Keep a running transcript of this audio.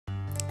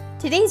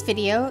Today's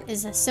video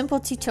is a simple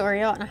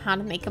tutorial on how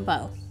to make a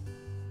bow.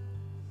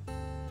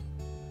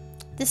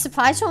 The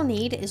supplies you'll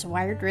need is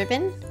wired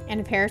ribbon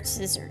and a pair of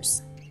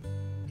scissors.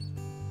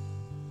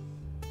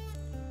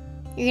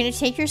 You're going to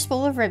take your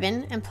spool of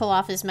ribbon and pull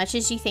off as much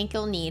as you think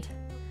you'll need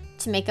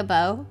to make a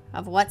bow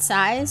of what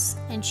size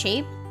and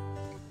shape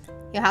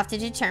you'll have to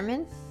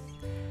determine.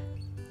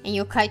 And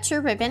you'll cut your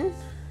ribbon,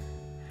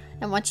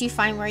 and once you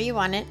find where you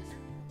want it,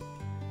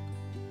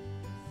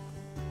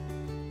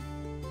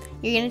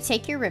 you're going to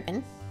take your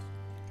ribbon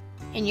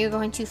and you're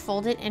going to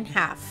fold it in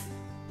half,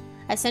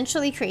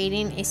 essentially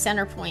creating a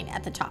center point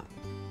at the top.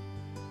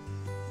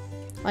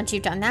 Once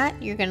you've done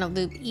that, you're going to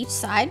loop each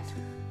side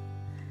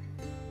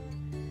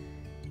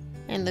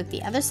and loop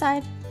the other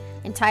side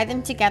and tie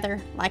them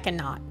together like a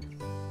knot.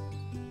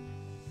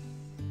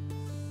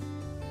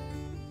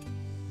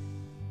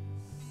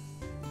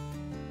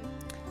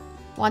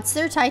 Once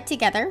they're tied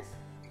together,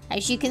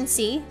 as you can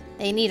see,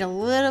 they need a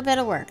little bit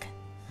of work.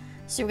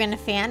 So we're going to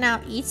fan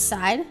out each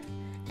side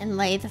and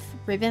lay the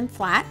ribbon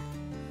flat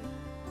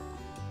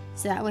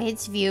so that way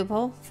it's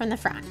viewable from the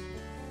front.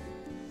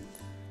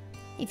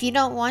 If you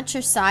don't want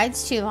your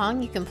sides too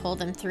long, you can pull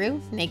them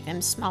through, make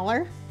them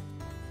smaller.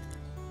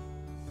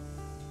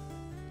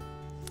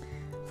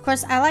 Of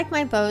course, I like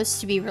my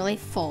bows to be really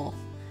full,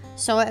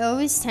 so I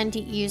always tend to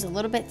use a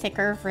little bit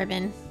thicker of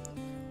ribbon,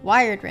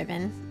 wired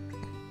ribbon,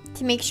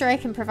 to make sure I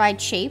can provide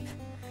shape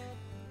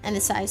and the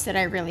size that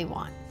I really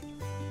want.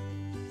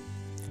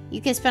 You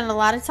can spend a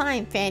lot of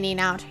time fanning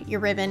out your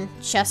ribbon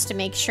just to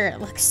make sure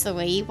it looks the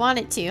way you want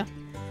it to.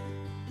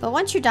 But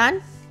once you're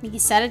done, you can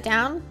set it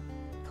down,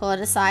 pull it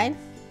aside,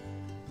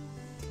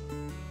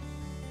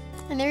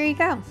 and there you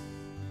go.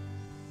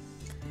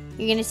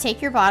 You're going to take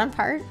your bottom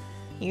part,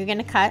 you're going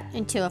to cut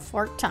into a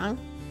forked tongue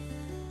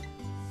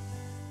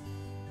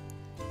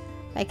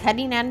by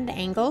cutting at an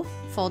angle,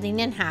 folding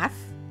in half,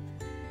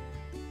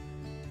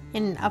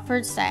 in an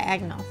upwards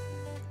diagonal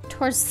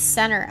towards the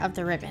center of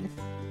the ribbon.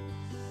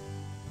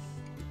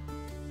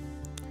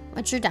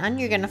 Once you're done,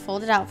 you're going to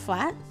fold it out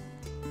flat,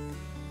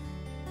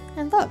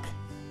 and look,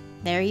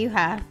 there you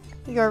have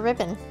your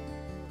ribbon.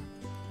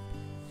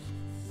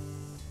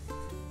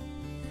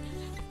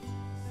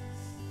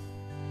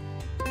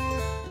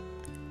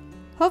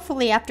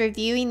 Hopefully after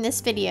viewing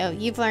this video,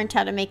 you've learned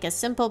how to make a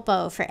simple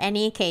bow for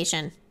any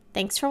occasion.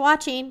 Thanks for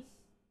watching.